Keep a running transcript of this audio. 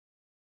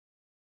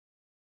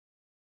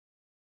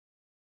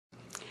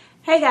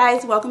Hey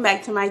guys, welcome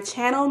back to my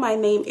channel. My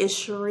name is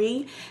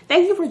Cherie.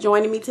 Thank you for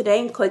joining me today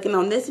and clicking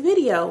on this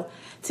video.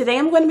 Today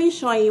I'm going to be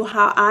showing you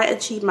how I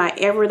achieve my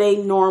everyday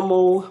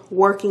normal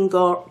working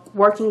girl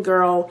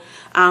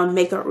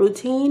makeup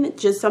routine.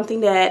 Just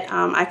something that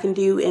I can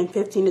do in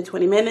 15 to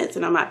 20 minutes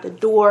and I'm out the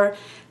door.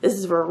 This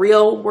is for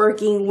real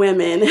working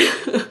women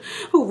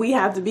who we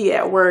have to be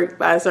at work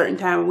by a certain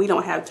time and we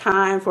don't have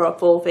time for a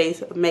full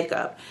face of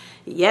makeup.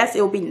 Yes,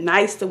 it would be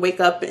nice to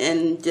wake up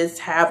and just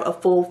have a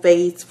full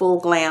face, full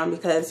glam,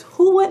 because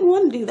who wouldn't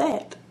want to do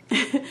that?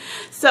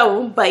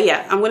 But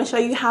yeah, I'm going to show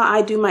you how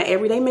I do my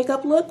everyday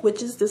makeup look,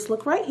 which is this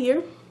look right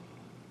here.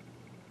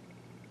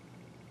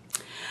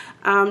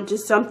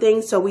 Just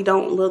something so we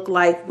don't look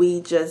like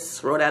we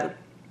just rolled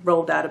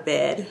out of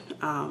bed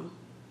and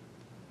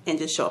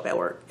just show up at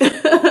work.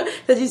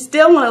 Because you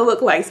still want to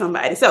look like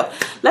somebody. So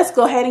let's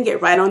go ahead and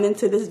get right on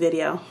into this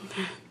video.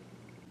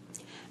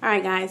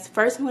 Alright guys,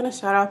 first I'm going to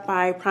start off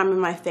by priming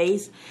my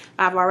face.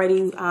 I've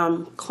already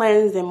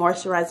cleansed and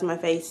moisturized my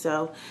face,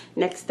 so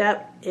next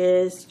step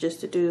is just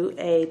to do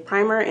a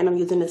primer, and I'm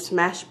using the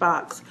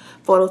Smashbox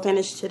Photo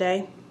Finish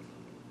today.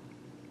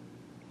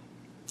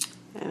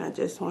 And I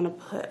just want to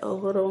put a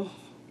little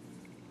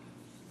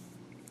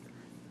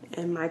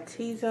in my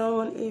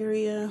T-zone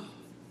area.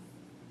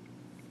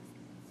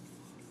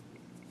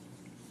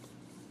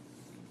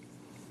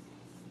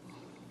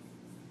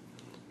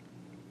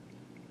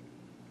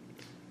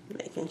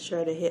 Making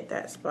sure to hit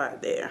that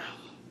spot there.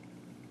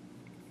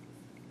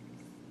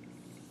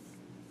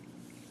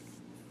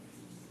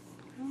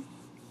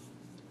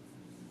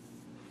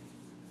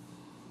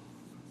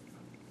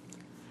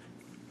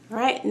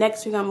 Alright,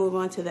 next we're going to move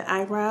on to the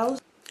eyebrows.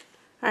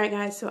 Alright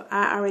guys, so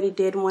I already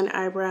did one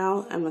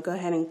eyebrow. I'm going to go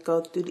ahead and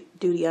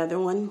do the other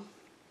one.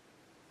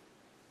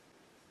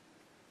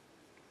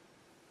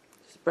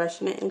 Just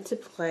brushing it into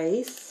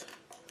place.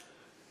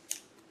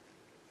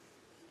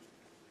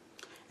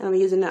 And I'm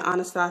using the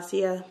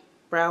Anastasia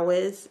Brow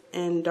Wiz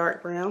in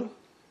dark brown.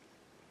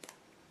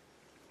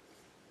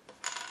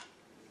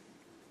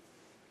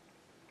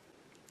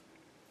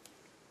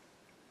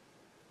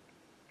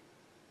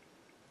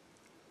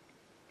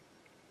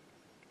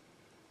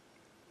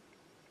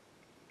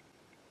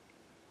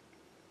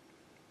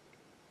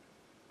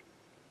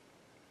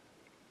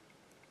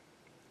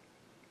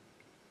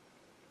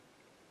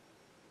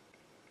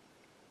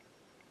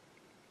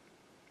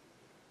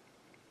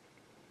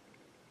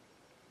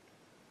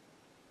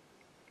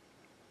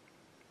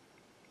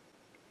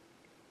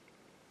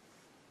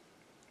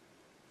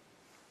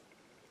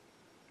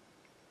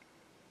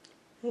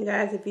 And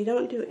guys, if you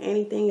don't do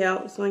anything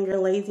else on your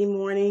lazy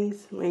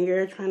mornings, when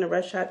you're trying to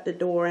rush out the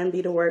door and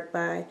be to work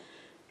by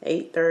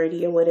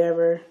 8:30 or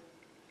whatever,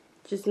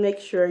 just make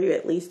sure you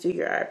at least do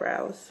your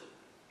eyebrows,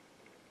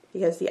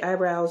 because the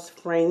eyebrows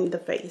frame the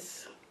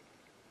face.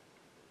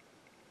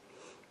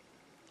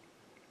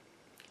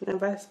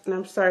 And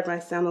I'm sorry if I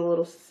sound a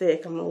little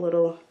sick. I'm a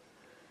little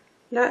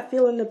not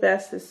feeling the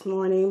best this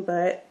morning,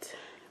 but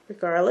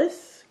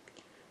regardless,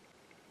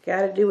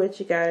 gotta do what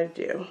you gotta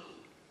do.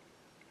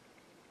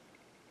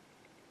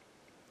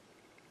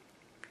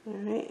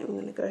 Alright, I'm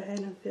going to go ahead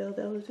and fill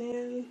those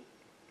in.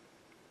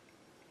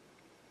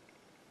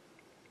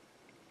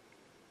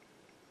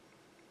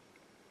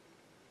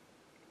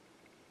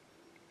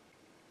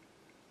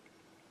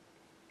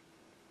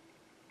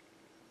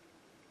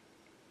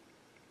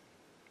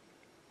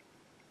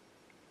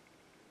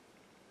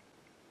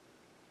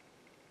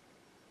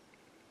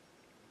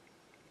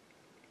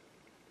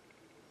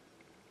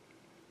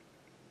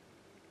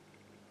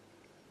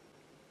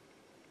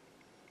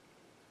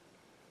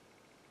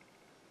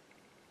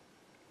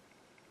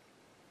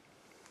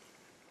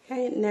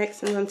 Okay,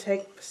 next I'm going to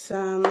take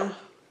some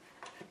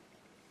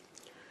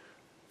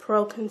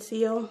Pro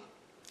Conceal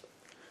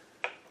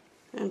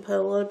and put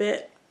a little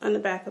bit on the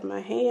back of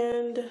my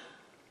hand.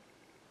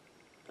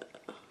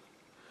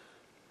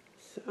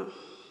 So.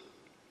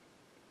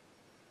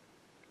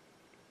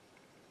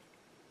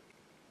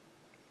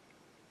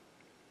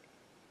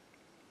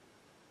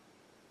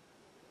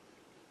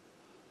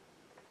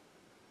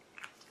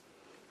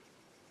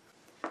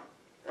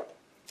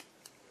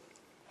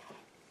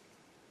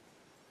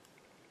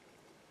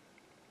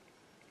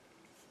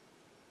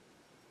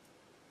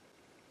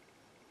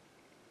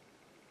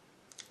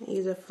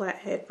 Use a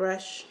flathead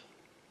brush,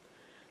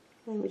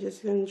 and we're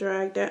just going to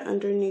drag that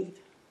underneath.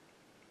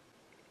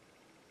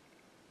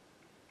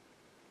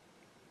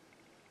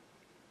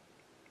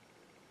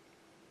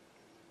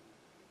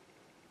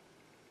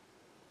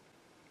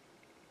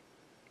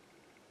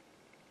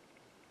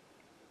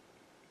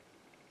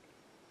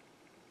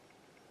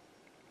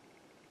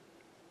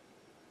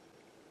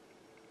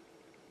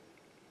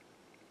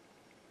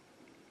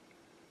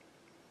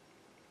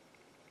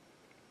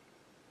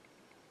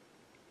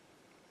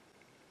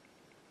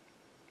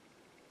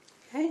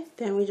 Okay,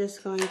 then we're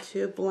just going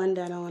to blend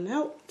that on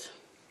out.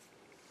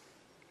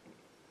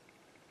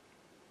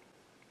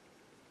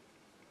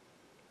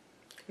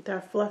 With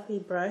our fluffy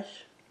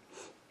brush.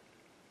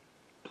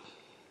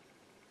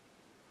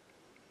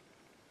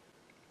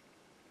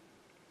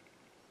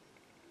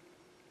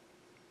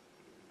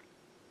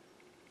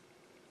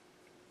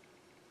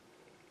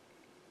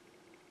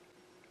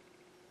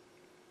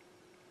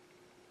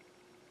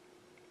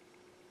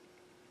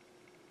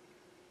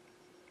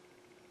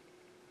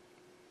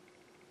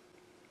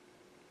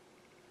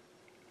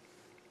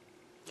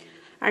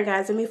 Alright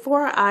guys, and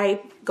before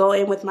I go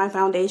in with my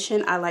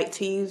foundation, I like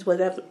to use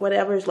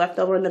whatever is left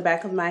over in the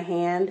back of my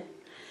hand,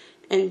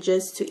 and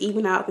just to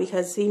even out,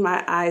 because see,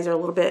 my eyes are a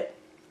little bit,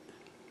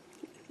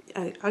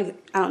 I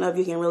don't know if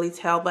you can really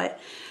tell, but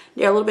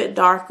they're a little bit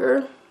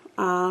darker.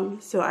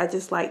 So I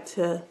just like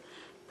to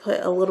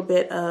put a little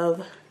bit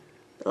of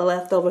the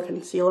leftover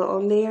concealer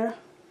on there.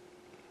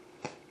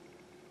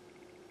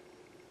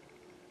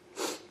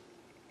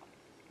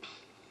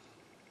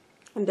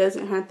 It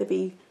doesn't have to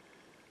be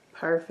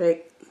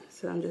perfect,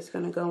 so I'm just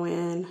going to go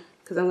in,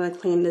 because I'm going to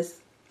clean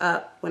this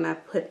up when I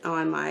put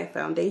on my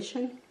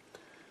foundation.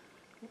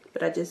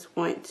 But I just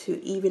want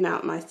to even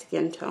out my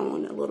skin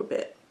tone a little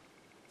bit.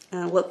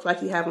 And it looks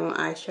like you have on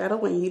eyeshadow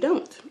when you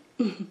don't.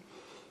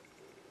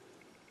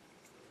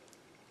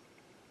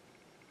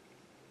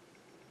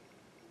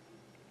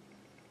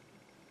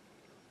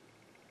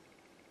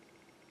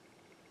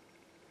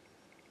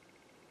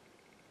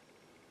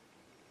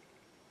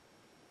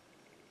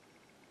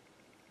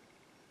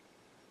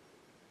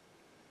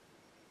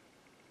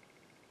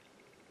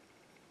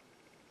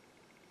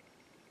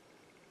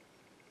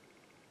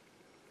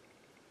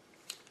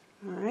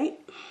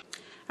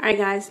 Alright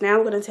guys, now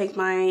I'm going to take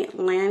my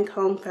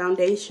Lancome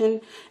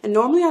foundation, and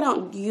normally I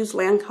don't use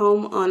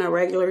Lancome on a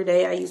regular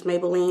day. I use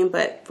Maybelline,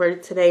 but for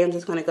today I'm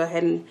just going to go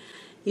ahead and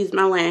use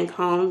my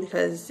Lancome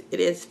because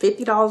it is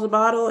 $50 a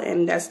bottle,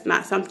 and that's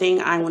not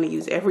something I want to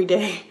use every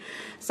day.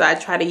 So I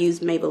try to use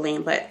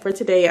Maybelline, but for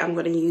today I'm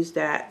going to use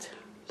the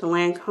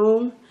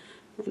Lancome,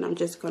 and I'm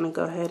just going to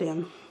go ahead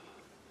and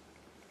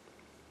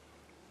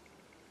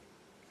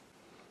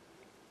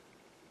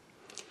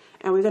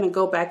we're going to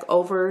go back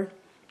over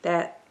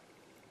that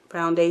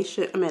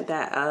foundation,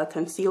 that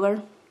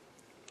concealer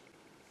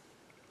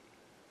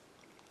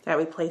that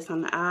we placed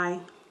on the eye.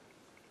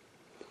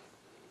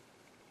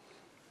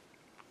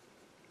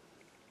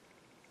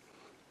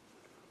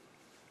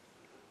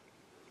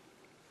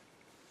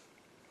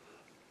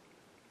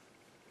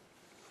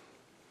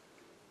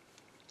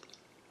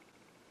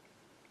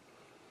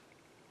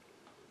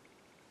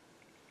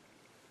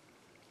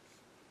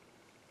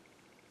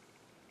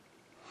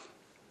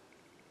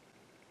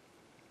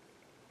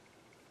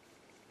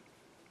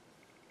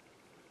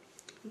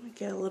 Let me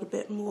get a little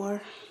bit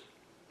more.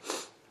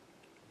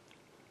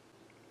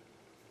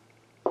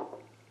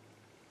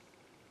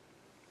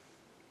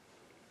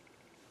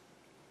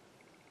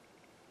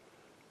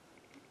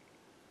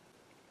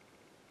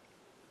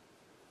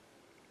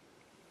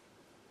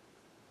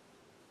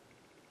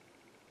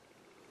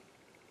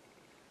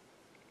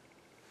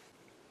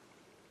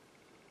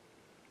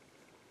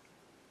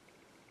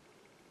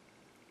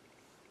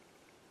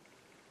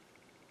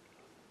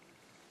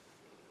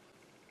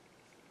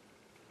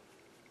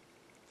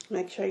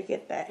 Make sure you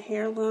get that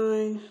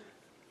hairline.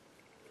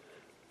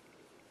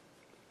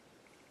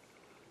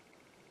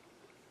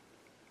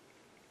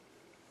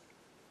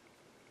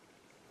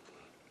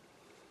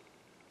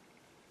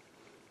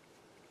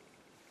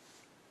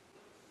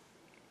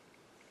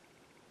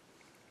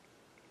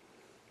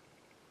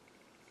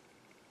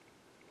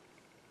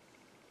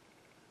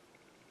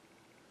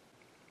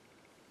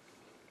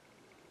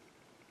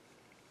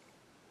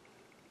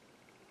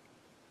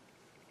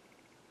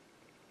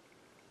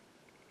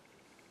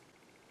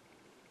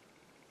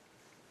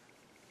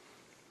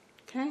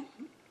 Okay.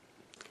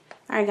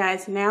 Alright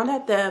guys, now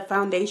that the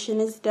foundation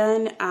is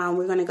done,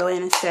 we're going to go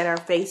in and set our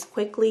face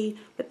quickly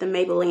with the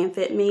Maybelline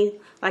Fit Me.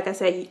 Like I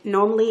said,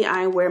 normally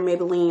I wear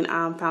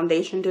Maybelline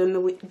foundation during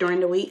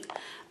the week,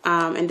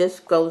 and this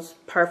goes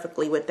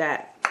perfectly with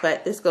that.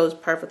 But this goes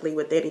perfectly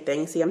with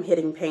anything. See, I'm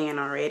hitting pan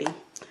already.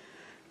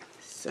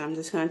 So I'm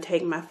just going to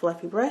take my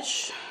fluffy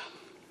brush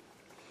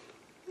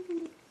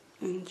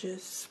and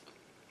just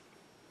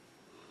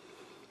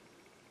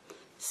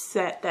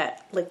set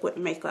that liquid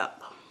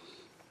makeup.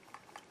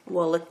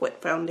 Well, liquid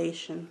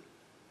foundation.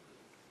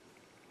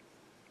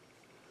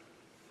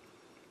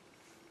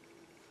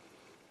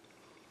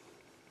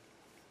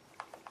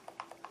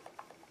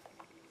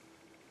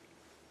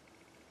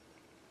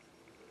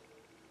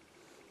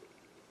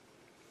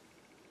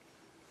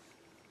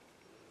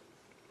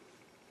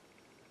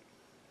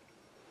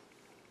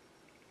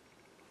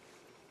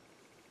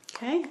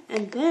 Okay,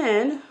 and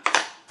then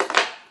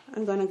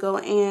I'm going to go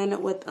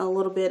in with a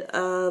little bit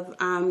of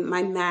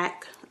my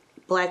MAC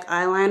black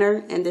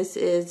eyeliner, and this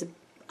is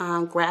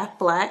Graph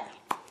Black,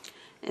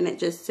 and it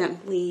just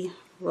simply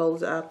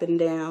rolls up and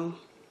down.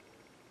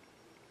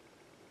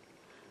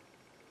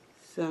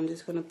 So I'm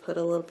just going to put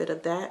a little bit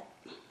of that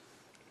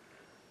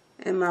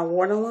in my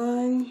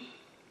waterline.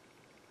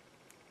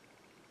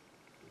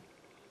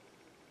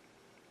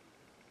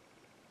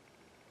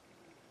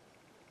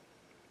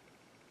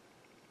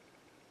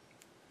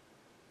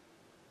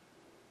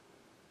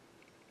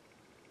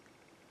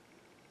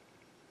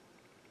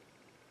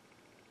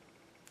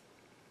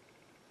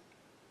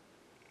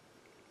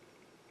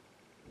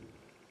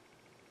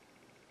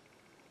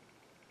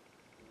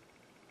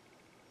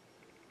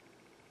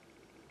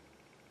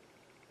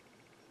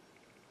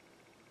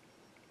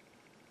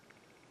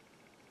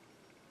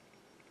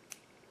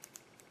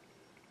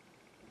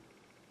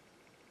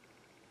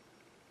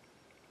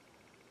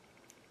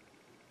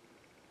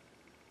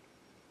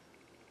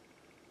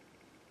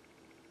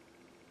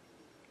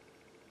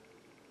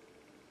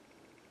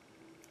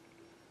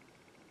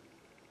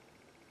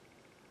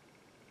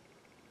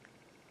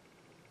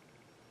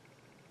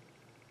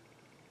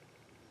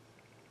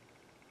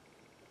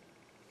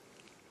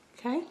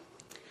 Okay.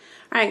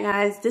 Alright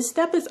guys, this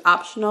step is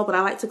optional, but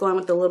I like to go in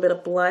with a little bit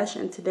of blush,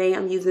 and today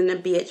I'm using the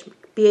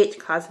BH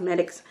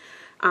Cosmetics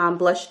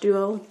blush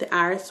duo, the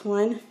Iris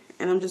one,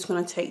 and I'm just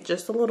going to take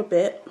just a little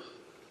bit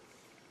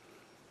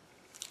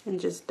and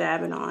just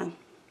dab it on.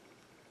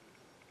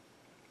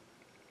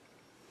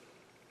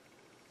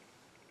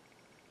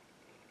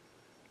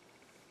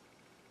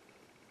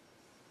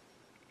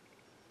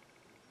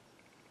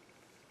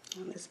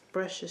 And this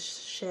brush is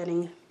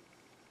shedding.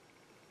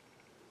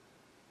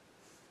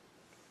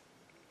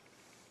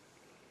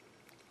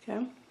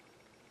 Okay.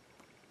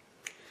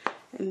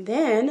 And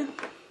then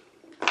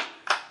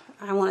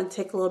I want to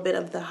take a little bit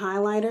of the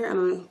highlighter, and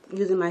I'm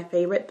using my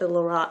favorite, the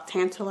Lorac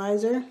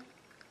Tantalizer.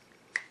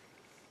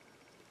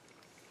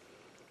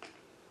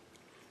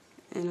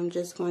 And I'm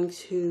just going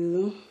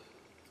to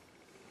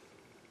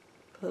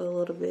put a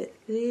little bit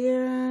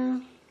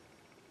there.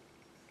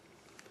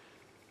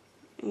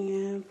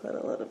 And put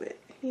a little bit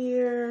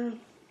here.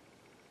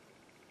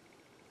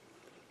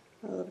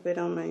 A little bit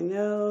on my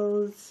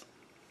nose.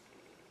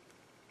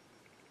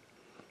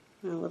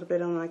 And a little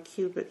bit on my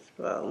Cupid's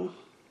bow.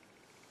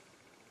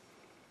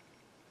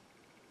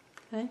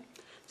 Okay,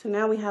 so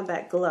now we have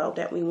that glow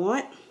that we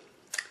want.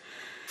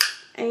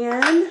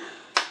 And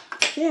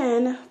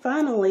then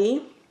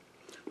finally,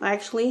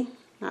 actually,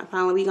 not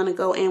finally, we're going to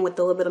go in with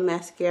a little bit of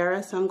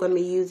mascara. So I'm going to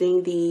be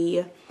using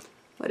the,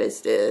 what is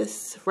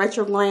this?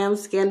 Retro Glam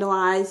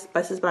Scandalized.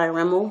 This is by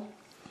Rimmel.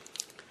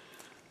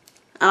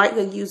 I like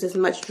to use as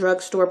much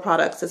drugstore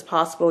products as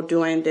possible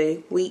during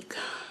the week.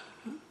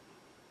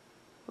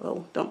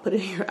 Oh, don't put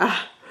it in your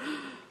eye,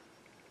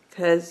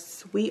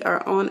 because we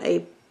are on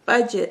a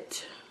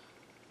budget.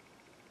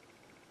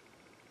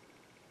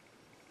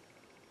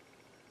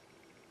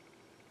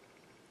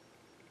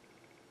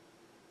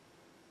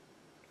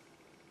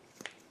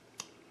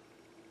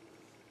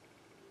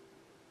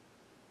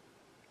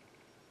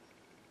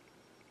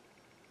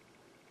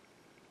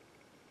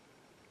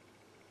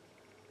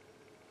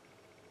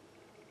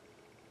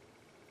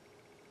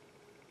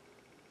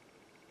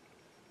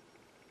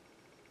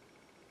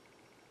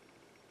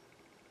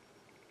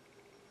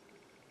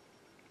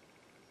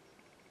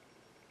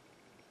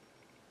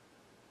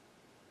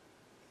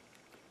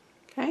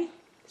 Okay,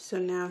 so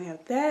now we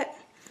have that.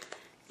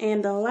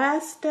 And the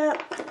last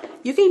step,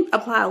 you can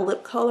apply a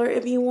lip color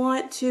if you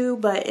want to,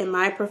 but in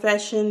my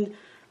profession,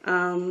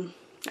 I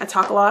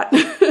talk a lot.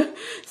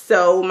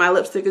 So my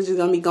lipstick is just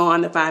gonna be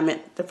gone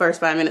the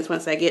first 5 minutes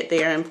once I get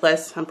there, and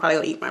plus I'm probably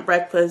gonna eat my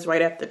breakfast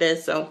right after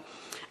this. So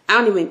I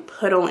don't even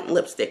put on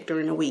lipstick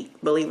during the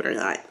week, believe it or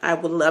not. I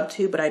would love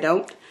to, but I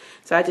don't.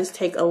 So I just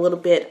take a little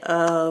bit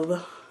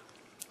of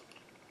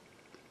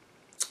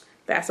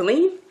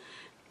Vaseline,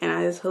 and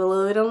I just put a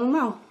little bit on my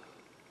mouth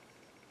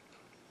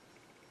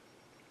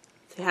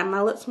to have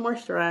my lips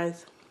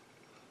moisturized.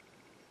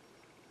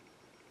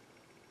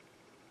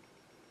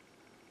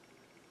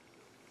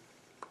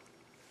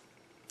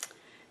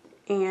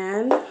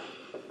 And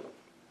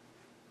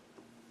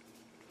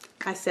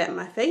I set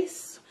my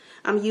face.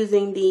 I'm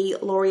using the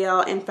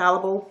L'Oreal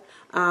Infallible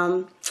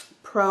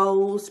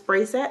Pro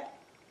Spray Set.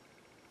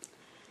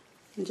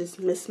 And just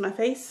mist my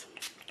face.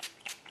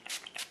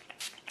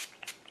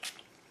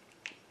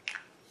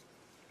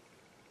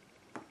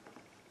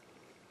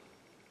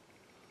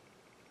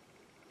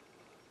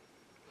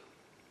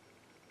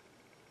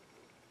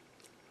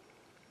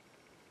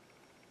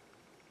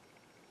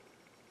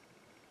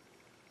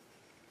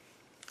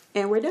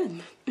 And we're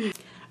done.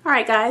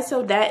 Alright guys,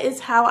 so that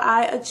is how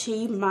I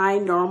achieve my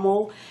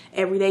normal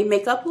everyday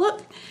makeup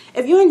look.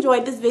 If you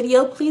enjoyed this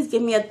video, please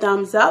give me a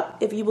thumbs up.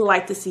 If you would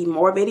like to see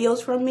more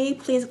videos from me,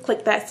 please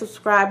click that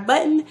subscribe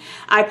button.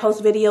 I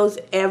post videos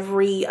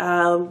every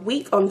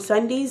week on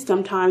Sundays,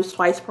 sometimes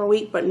twice per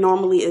week, but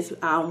normally it's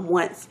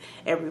once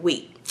every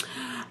week.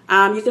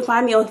 You can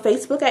find me on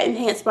Facebook at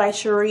Enhanced by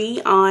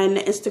Cherie, on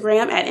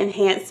Instagram at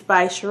Enhanced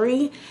by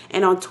Cherie,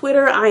 and on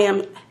Twitter I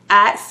am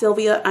at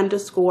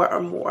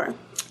Sylvia_or_more.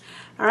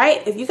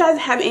 Alright, if you guys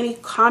have any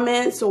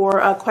comments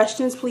or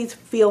questions, please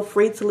feel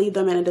free to leave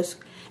them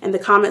in the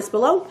comments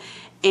below,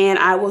 and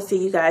I will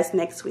see you guys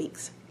next week.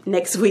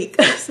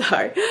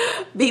 Sorry.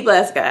 Be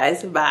blessed,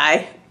 guys.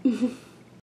 Bye.